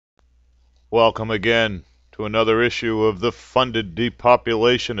Welcome again to another issue of the funded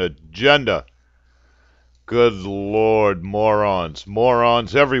depopulation agenda. Good Lord, morons.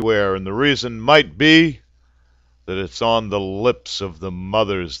 Morons everywhere, and the reason might be that it's on the lips of the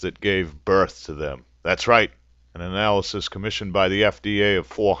mothers that gave birth to them. That's right. An analysis commissioned by the FDA of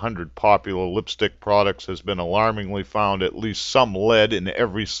 400 popular lipstick products has been alarmingly found at least some lead in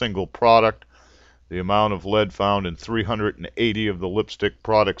every single product. The amount of lead found in 380 of the lipstick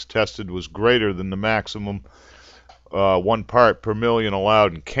products tested was greater than the maximum 1 part per million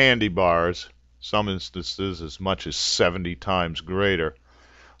allowed in candy bars, some instances as much as 70 times greater.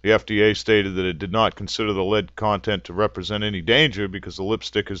 The FDA stated that it did not consider the lead content to represent any danger because the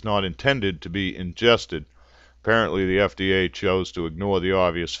lipstick is not intended to be ingested. Apparently, the FDA chose to ignore the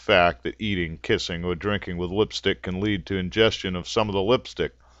obvious fact that eating, kissing, or drinking with lipstick can lead to ingestion of some of the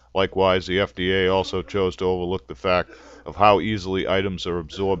lipstick. Likewise, the FDA also chose to overlook the fact of how easily items are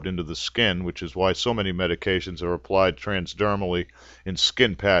absorbed into the skin, which is why so many medications are applied transdermally in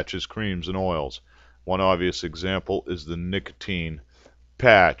skin patches, creams, and oils. One obvious example is the nicotine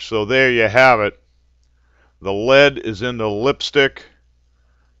patch. So there you have it. The lead is in the lipstick,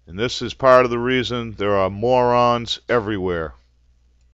 and this is part of the reason there are morons everywhere.